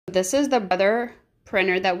This is the Brother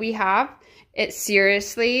printer that we have. It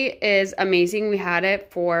seriously is amazing. We had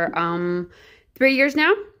it for 3 years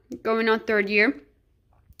now, going on 3rd year.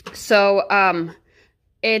 So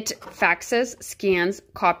it faxes, scans,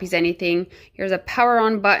 copies anything. Here's a power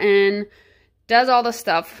on button, does all the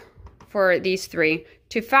stuff for these 3.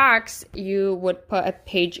 To fax, you would put a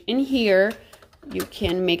page in here. You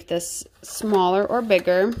can make this smaller or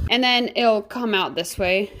bigger, and then it'll come out this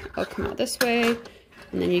way. It'll come out this way,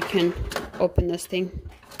 and then you can open this thing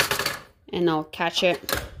and I'll catch it.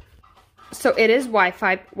 So it is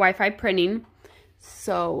Wi-Fi printing.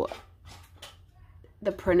 So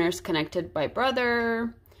the printer's connected by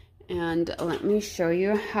Brother, and let me show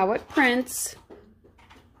you how it prints.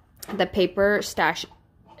 The paper stash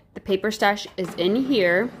is in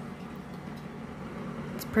here.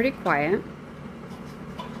 It's pretty quiet.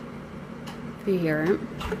 If you hear it.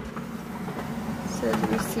 It says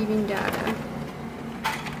receiving data.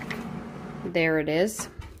 There it is.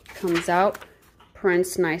 Comes out,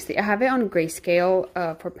 prints nicely. I have it on grayscale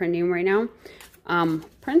for printing right now.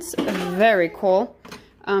 Prints very cool.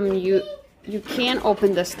 You can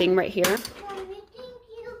open this thing right here.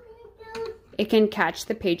 It can catch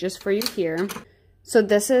the pages for you here. So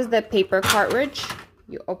this is the paper cartridge.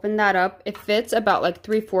 You open that up. It fits about like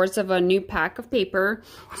 3/4 of a new pack of paper,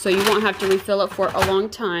 so you won't have to refill it for a long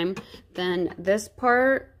time. Then this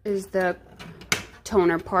part is the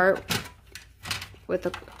toner part with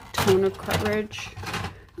a toner cartridge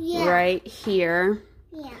right here.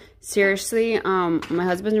 Seriously, my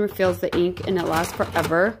husband refills the ink and it lasts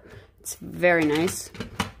forever. It's very nice.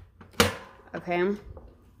 Okay,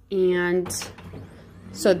 and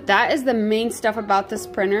so that is the main stuff about this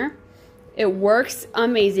printer. It works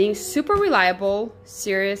amazing, super reliable.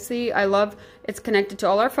 Seriously, I love it's connected to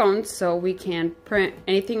all our phones, so we can print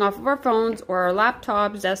anything off of our phones or our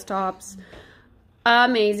laptops, desktops.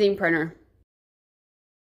 Amazing printer.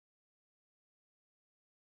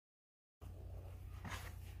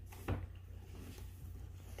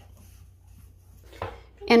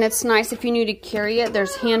 And it's nice if you need to carry it.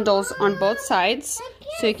 There's handles on both sides,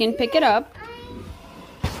 so you can pick it up.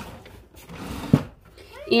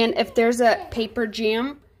 And if there's a paper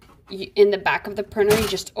jam in the back of the printer, you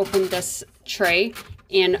just open this tray,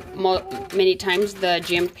 and many times the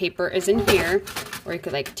jammed paper is in here, or you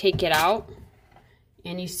could like take it out,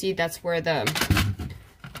 and you see that's where the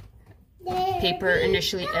paper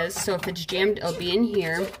initially is. So if it's jammed, it'll be in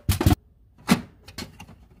here.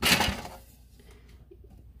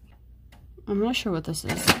 I'm not sure what this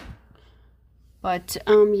is, but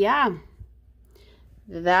yeah,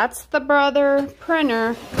 that's the Brother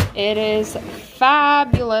printer. It is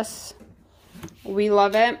fabulous. We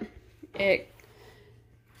love it. It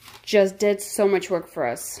just did so much work for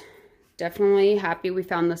us. Definitely happy we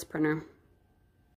found this printer.